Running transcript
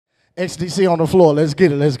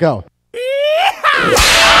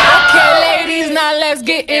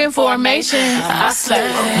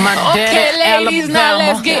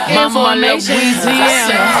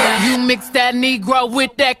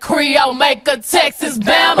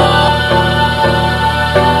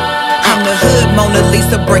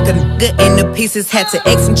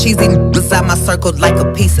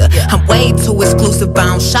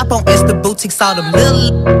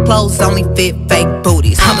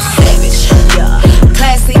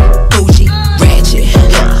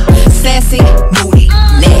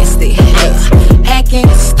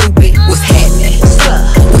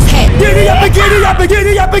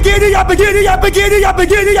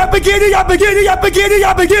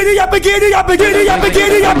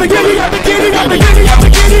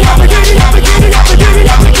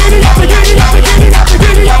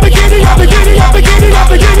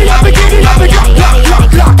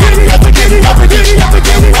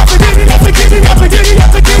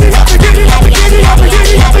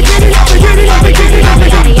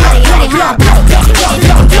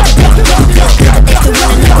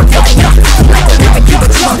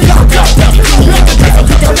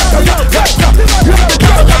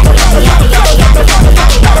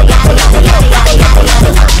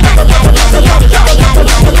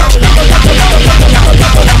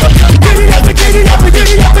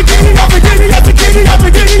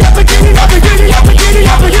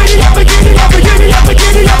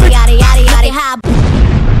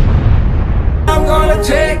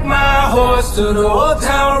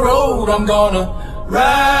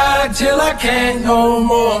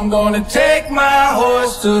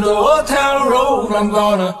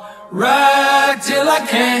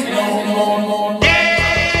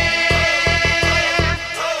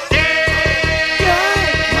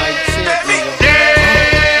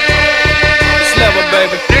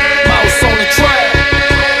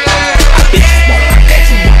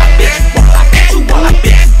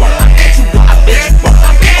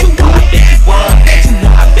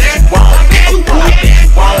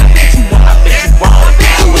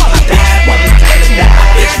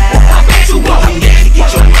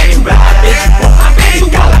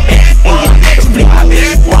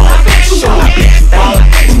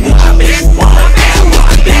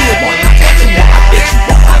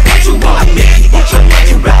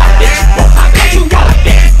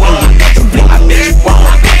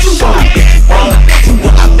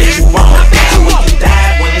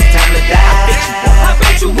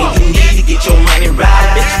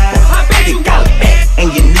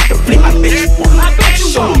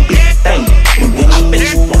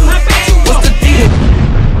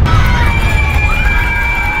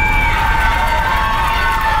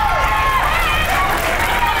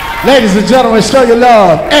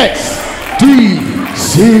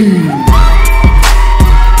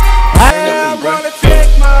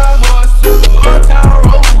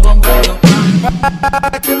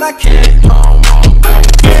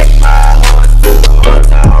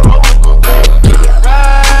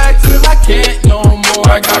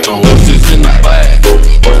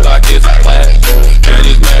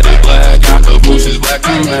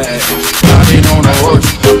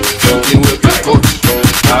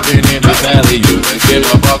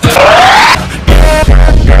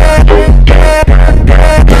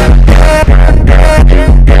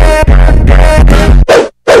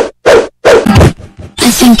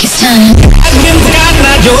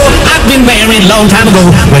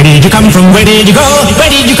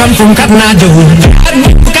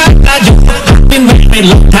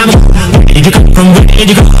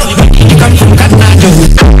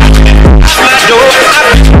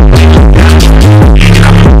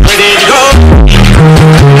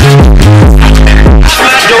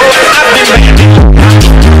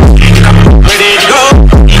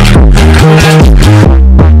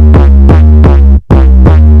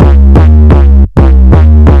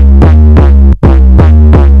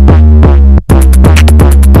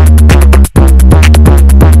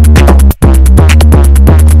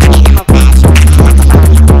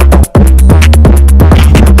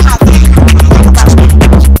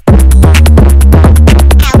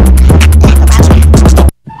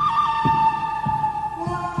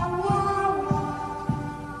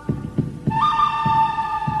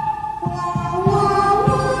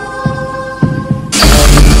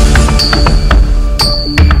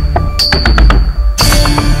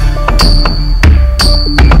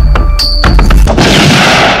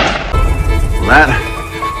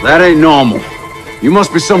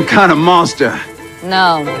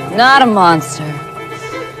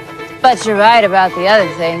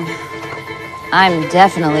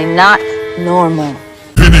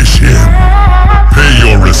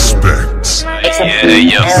Yeah,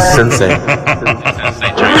 yo. Sensei.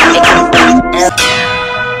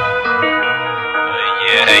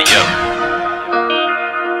 Yeah, yo.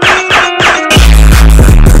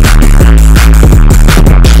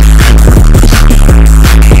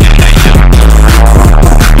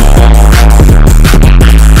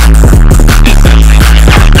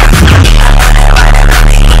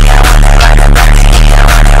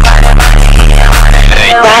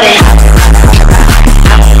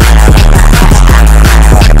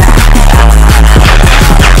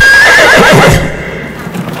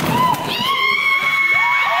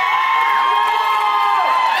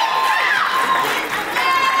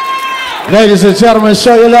 Ladies and gentlemen,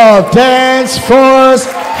 show your love. Dance Force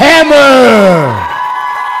Hammer.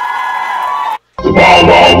 The Wild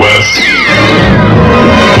Wild West.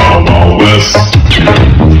 Wild Wild West.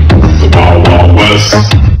 The Wild Wild West.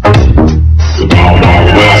 The Wild Wild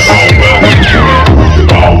West. The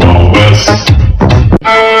Wild Wild West.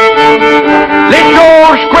 Let's go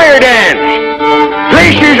square dance.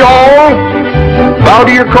 Places all. Bow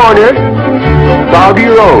to your corner. Bow to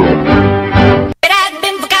your own.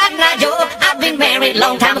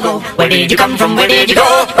 Long time ago, where did you come from? Where did you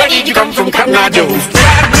go? Where did you come from, Cotton Eye Joe? I've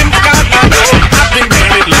been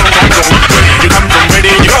married long time ago. Where did you come from? Where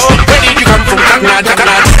did you go? Where did you come from, Cotton Eye Joe?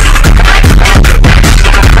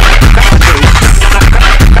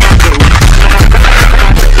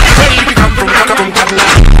 Where did you come from, Cotton Eye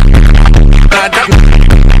Joe?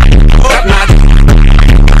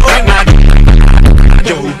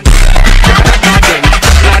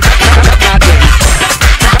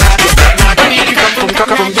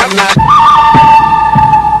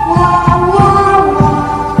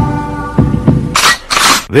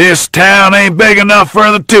 This town ain't big enough for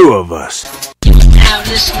the two of us. Now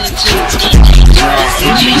listening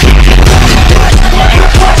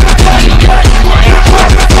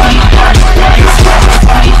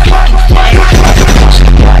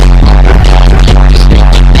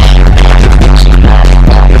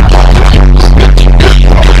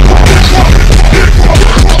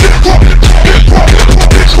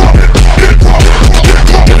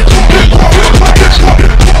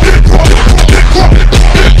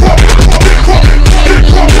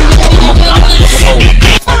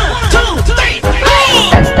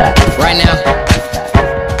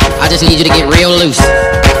need you to get real loose.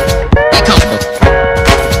 Get comfortable.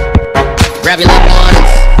 Grab your loved ones.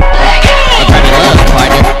 Or grab your love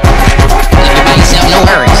partner. If you're by yourself, no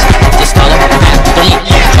worries. Just follow after the lead.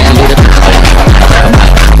 And do the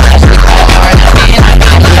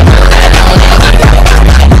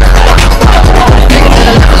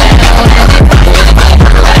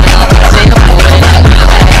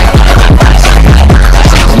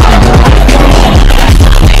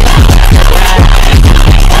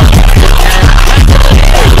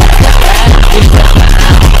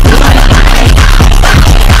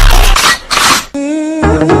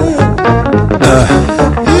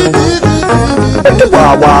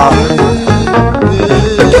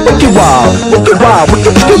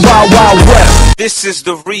This is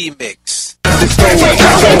the remix.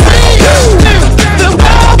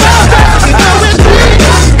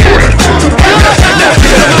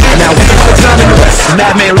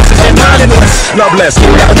 Madman, listen and mind and less. Love less,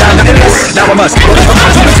 now I must.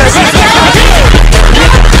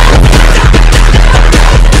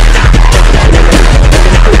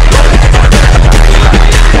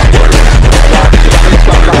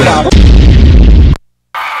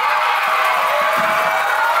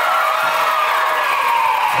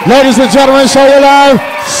 Ladies and gentlemen, show your love.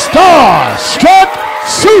 Starstruck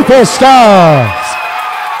Superstars.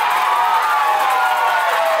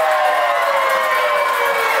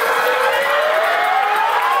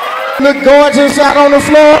 Look gorgeous out on the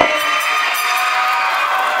floor.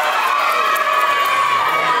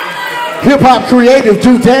 Hip-hop creative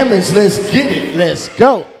do damage. Let's get it. Let's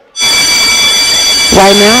go.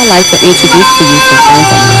 Right now, I'd like to introduce to you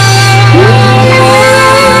something.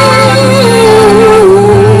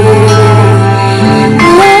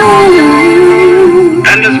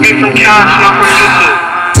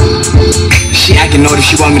 She acting naughty,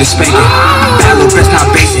 she want me to spank it. Bad little bitch, not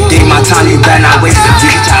basic. Give my time, you better not waste it. You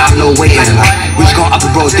can try, I'm no waiting. We just gon' up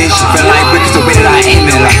the rotation. Feel like brick is the way that I aim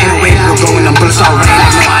it. Like, ain't no way we'll go when them bullets all rain.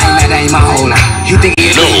 Like, no, I ain't mad, that ain't my whole life. You think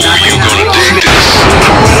it's no, you gonna do this.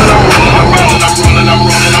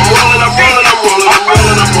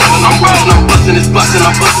 I'm bustin' this bustin',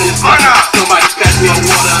 I'm bustin' this bustin'. Somebody pass me a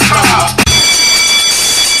water.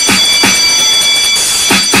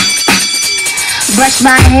 Brushed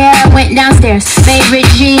my hair, went downstairs. Favorite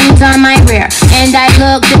jeans on my rear. And I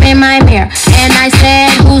looked up in my mirror. And I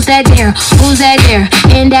said, who's that there? Who's that there?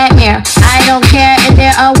 In that mirror. I I don't care if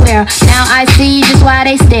they're aware. Now I see just why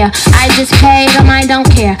they stare. I just pay them, I don't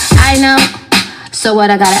care. I know. So what?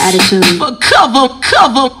 I got an attitude. But cover.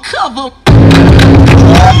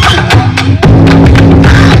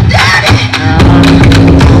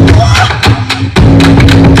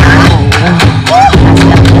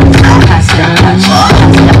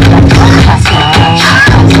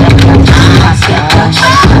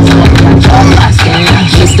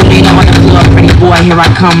 Misdemeanor on the floor, pretty boy, here I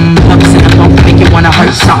come. Looks and I'm gonna make you wanna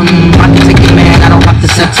hurt something. I can take it, man, I don't have to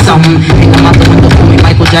set something. Hang 'em out the window for me,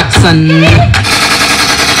 Michael Jackson.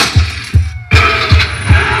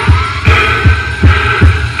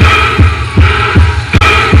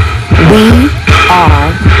 We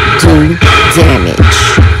are do damage.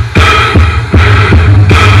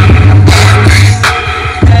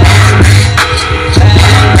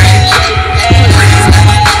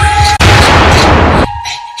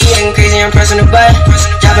 Crazy, I'm pressing the button.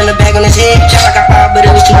 Dropping the bag on his head. Shot like I fired, but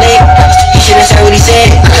it was too late. He shouldn't say what he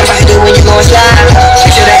said. Come out here when you gon' slide.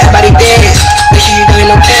 Make sure that everybody dead. Make sure you doing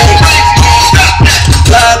no pay.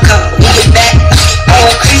 Love come, we get back. I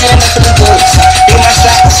went crazy and I feel the boots. They my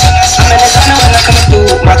slacks. I'm in the zone when I'm coming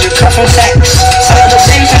through. My drip come from sacks. Some of the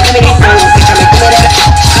babies I'm giving it through. Bitch, I'm making it up.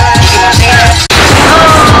 You know what I'm saying?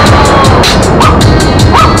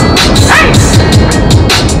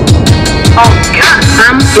 Oh God,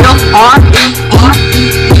 I'm F-R-E-E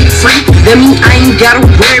free. That mean I ain't gotta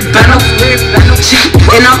worry about no cheat.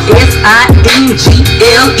 And I'm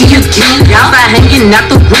S-I-N-G-L-E again. Y'all by hanging out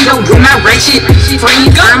the window with my ratchet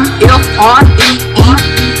friends. I'm F-R-E-E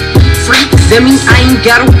free. That mean I ain't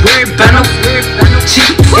gotta worry about no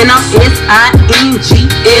cheat. And I'm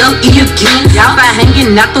S-I-N-G-L-E again. Y'all by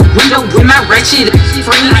hanging out the window with my ratchet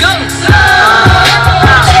friends. No,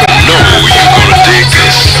 we ain't gonna dig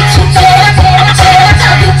this.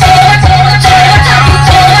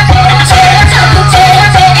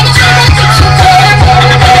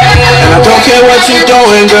 I don't care what you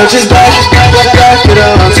doing, girl, just back it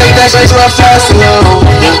up. Take that shit real fast along.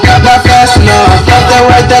 Not fast enough. Left that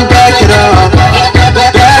right, then back it up.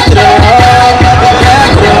 Back it up.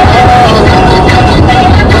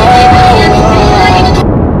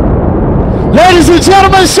 Ladies and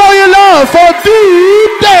gentlemen, show your love for the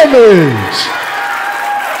damage.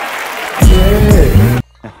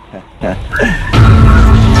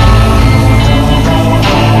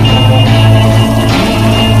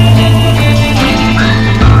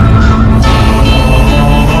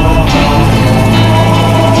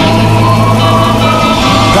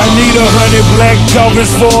 I need 100 black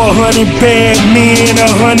joggers for 100 bad men,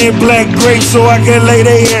 100 black grapes so I can lay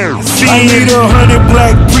their hands. I need 100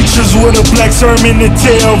 black preachers with a black sermon to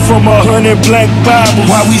tell from 100 black Bibles.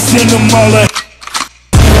 Why we send them all a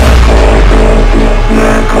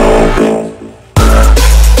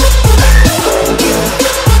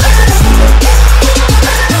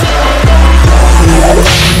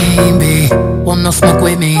Want no smoke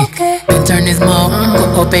with me? Then turn this mug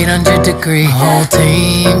up 800 degree. Whole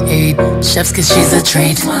team eat chefs 'cause she's a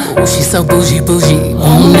treat. Ooh, she's so bougie,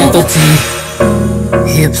 won't never tea.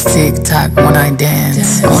 Hips tick tock when I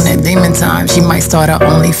dance. On that demon time, she might start her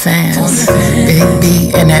OnlyFans. Big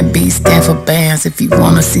B and that B stand for bands. If you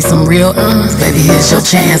wanna see some real baby, here's your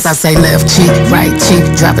chance. I say left cheek, right cheek,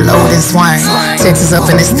 drop it low and swing. Texas up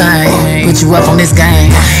in this thing, put you up on this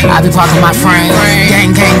game. I be parking my frame,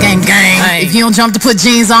 gang, gang, gang, gang. If you don't jump to put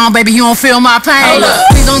jeans on, baby, you don't feel my pain.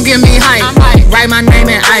 Please don't give me hype, write my name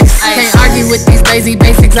in ice. Can't argue with these lazy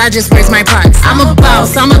basics, I just raise my price. I'm a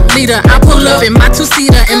boss, I'm a leader, I pull up in my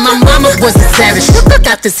two-seater, and my mama was a savage.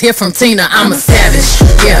 Got this here from Tina, I'm a savage,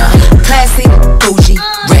 yeah. Classy, bougie,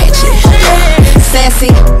 ratchet,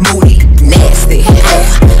 sassy, moody, nasty,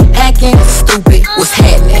 hacking, stupid, what's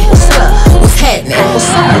happening? What's happening?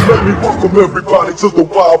 And let me welcome everybody to the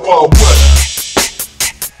Wild Wild West.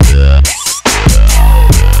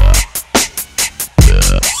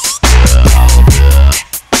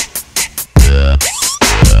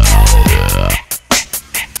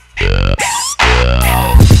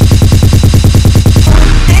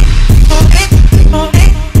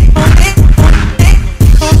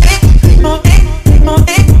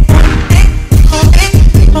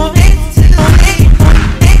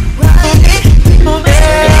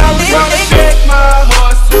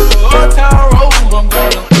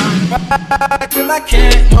 Till I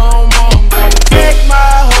can't no more. I'm gonna take my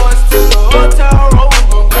horse to the hotel room.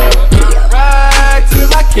 I'm gonna ride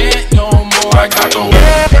till I can't no more. I got the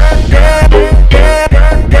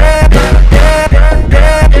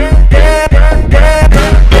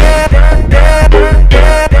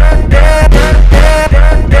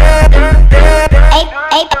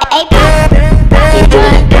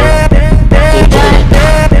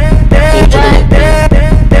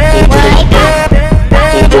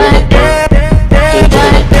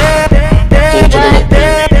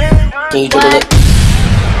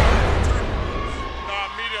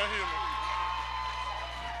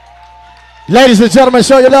Ladies and gentlemen,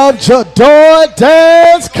 show your love, Joy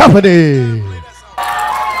Dance Company.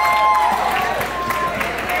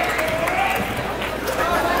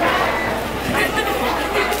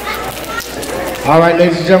 All right,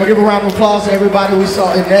 ladies and gentlemen, give a round of applause to everybody we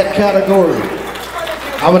saw in that category.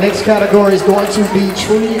 Our next category is going to be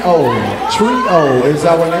Trio. Trio is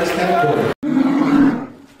our next category.